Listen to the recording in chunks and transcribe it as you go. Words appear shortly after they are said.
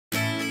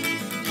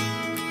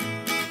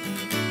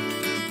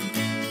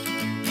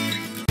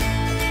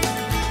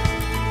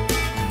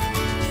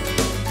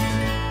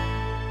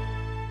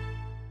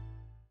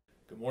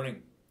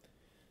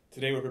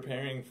Today we're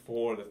preparing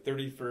for the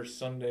 31st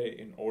Sunday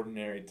in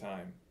Ordinary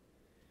Time.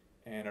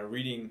 And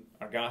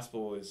our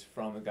gospel is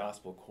from the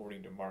Gospel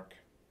according to Mark.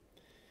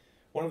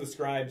 One of the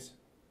scribes,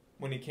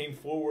 when he came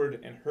forward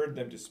and heard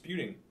them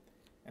disputing,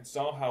 and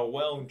saw how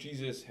well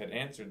Jesus had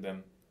answered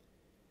them,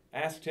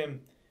 asked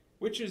him,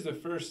 "Which is the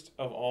first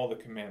of all the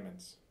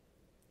commandments?"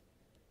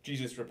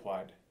 Jesus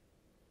replied,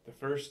 "The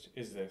first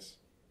is this,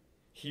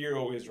 Hear,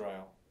 O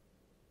Israel,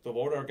 the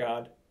Lord our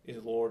God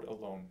is Lord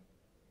alone.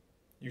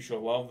 You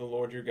shall love the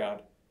Lord your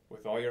God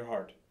with all your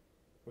heart,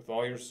 with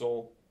all your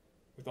soul,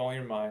 with all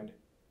your mind,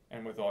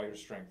 and with all your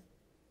strength.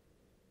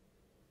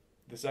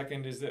 The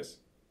second is this,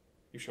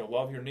 you shall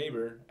love your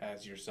neighbor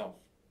as yourself.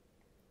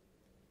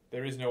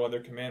 There is no other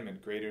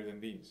commandment greater than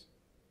these."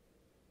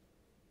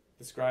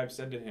 The scribe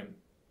said to him,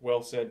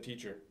 "Well said,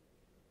 teacher.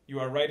 You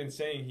are right in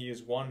saying he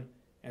is one,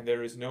 and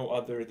there is no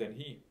other than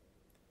he.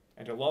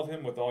 And to love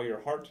him with all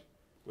your heart,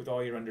 with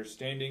all your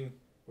understanding,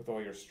 with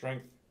all your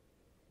strength,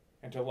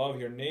 and to love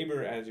your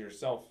neighbor as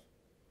yourself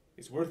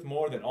is worth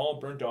more than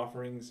all burnt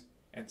offerings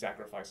and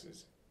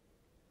sacrifices."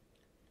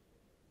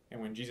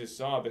 And when Jesus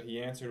saw that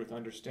he answered with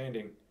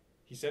understanding,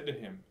 he said to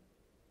him,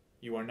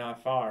 "You are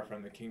not far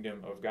from the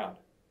kingdom of God."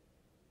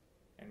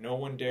 And no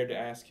one dared to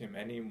ask him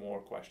any more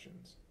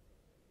questions.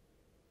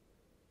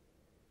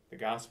 The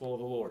Gospel of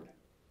the Lord.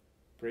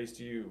 Praise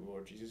to you,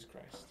 Lord Jesus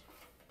Christ.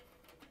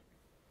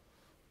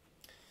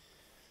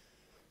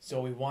 So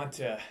we want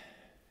to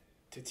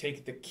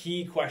take the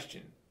key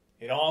question.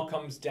 It all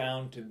comes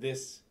down to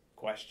this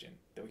question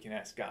that we can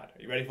ask God.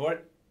 Are you ready for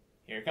it?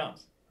 Here it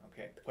comes.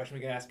 Okay, the question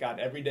we can ask God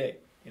every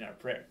day in our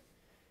prayer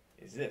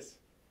is this: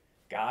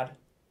 God,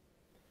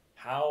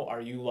 how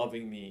are you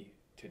loving me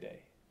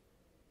today?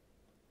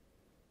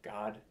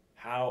 God,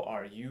 how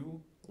are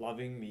you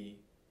loving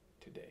me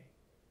today?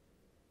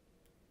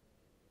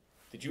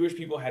 The Jewish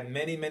people had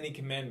many, many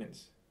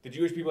commandments. The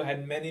Jewish people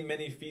had many,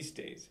 many feast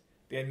days.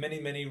 They had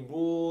many, many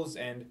rules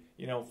and,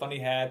 funny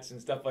hats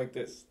and stuff like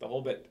this, the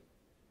whole bit.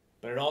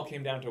 But it all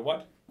came down to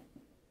what?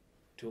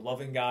 To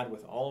loving God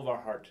with all of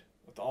our heart,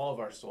 with all of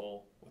our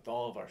soul, with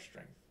all of our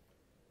strength,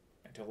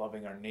 and to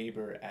loving our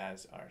neighbor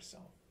as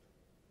ourselves.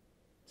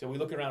 So we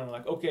look around and we're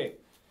like, okay,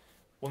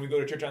 when we go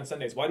to church on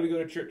Sundays, why do we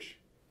go to church?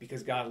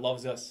 Because God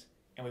loves us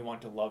and we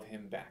want to love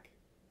him back.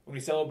 When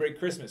we celebrate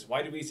Christmas,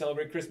 why do we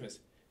celebrate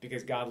Christmas?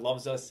 Because God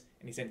loves us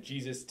and he sent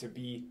Jesus to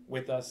be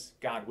with us,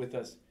 God with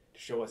us, to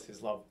show us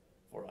his love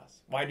for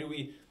us. Why do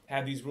we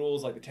have these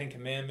rules like the 10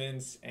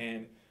 Commandments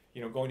and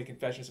going to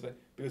confession?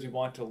 Because we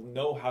want to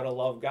know how to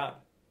love God.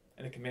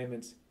 And the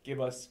commandments give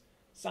us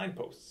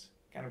signposts,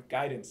 kind of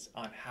guidance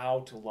on how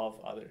to love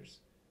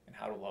others and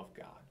how to love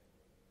God.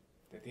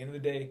 At the end of the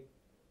day,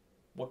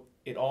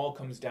 it all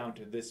comes down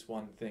to this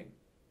one thing.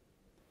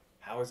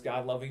 How is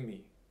God loving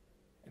me?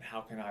 And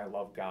how can I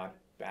love God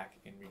back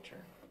in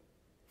return?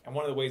 And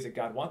one of the ways that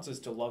God wants us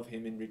to love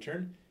him in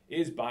return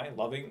is by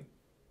loving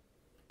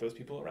those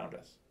people around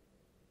us.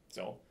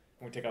 So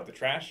when we take out the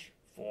trash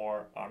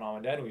for our mom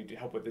and dad, when we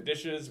help with the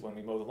dishes, when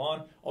we mow the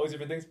lawn, all these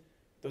different things,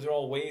 those are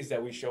all ways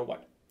that we show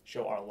what?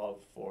 Show our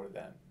love for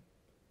them.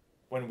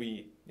 When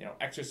we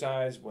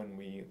exercise, when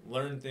we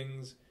learn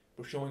things,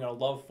 we're showing our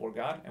love for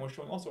God, and we're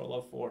showing also our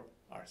love for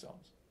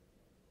ourselves.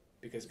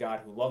 Because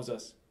God, who loves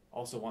us,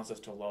 also wants us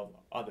to love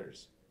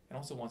others, and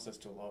also wants us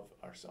to love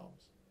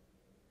ourselves.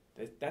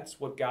 That's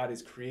what God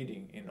is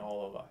creating in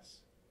all of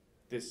us.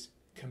 This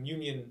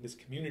communion, this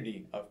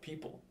community of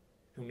people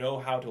who know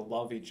how to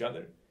love each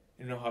other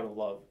and know how to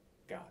love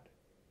God.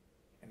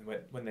 And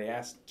when they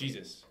asked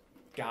Jesus,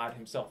 God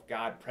himself,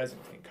 God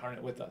present,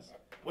 incarnate with us,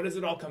 what does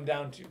it all come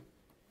down to?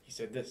 He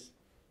said this: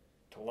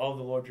 to love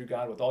the Lord your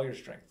God with all your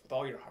strength, with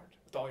all your heart,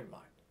 with all your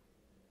mind,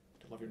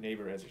 to love your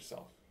neighbor as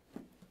yourself.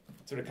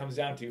 That's what it comes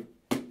down to.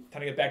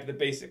 Time to get back to the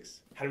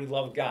basics. How do we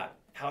love God?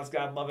 How is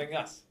God loving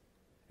us?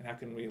 And how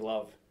can we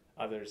love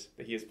others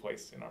that he has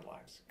placed in our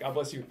lives? God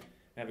bless you, and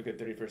have a good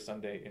 31st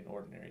Sunday in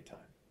Ordinary Time.